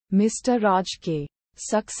Mr. Raj K.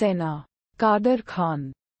 Saxena, Kader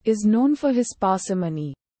Khan, is known for his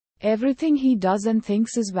parsimony. Everything he does and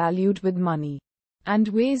thinks is valued with money, and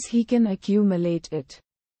ways he can accumulate it.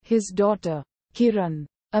 His daughter, Kiran,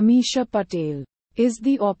 Ameesha Patel, is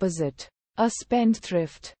the opposite, a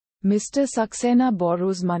spendthrift. Mr. Saxena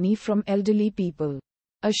borrows money from elderly people,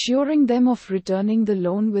 assuring them of returning the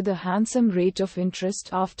loan with a handsome rate of interest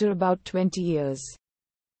after about 20 years.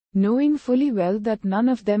 Knowing fully well that none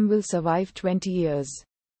of them will survive 20 years.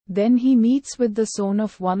 Then he meets with the son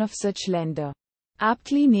of one of such lender,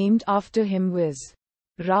 aptly named after him viz.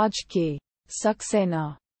 Raj K.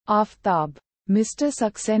 Saxena, Aftab. Mr.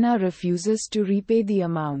 Saxena refuses to repay the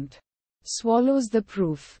amount, swallows the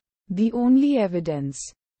proof, the only evidence,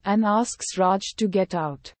 and asks Raj to get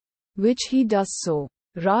out, which he does so.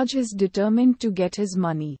 Raj is determined to get his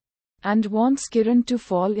money, and wants Kiran to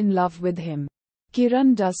fall in love with him.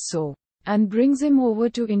 Kiran does so, and brings him over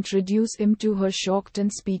to introduce him to her shocked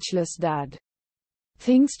and speechless dad.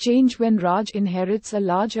 Things change when Raj inherits a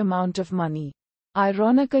large amount of money,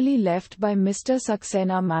 ironically left by Mr.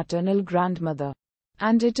 Saxena maternal grandmother.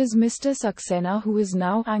 And it is Mr. Saxena who is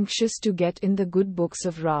now anxious to get in the good books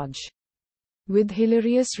of Raj. With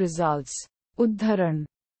hilarious results. Uddharan.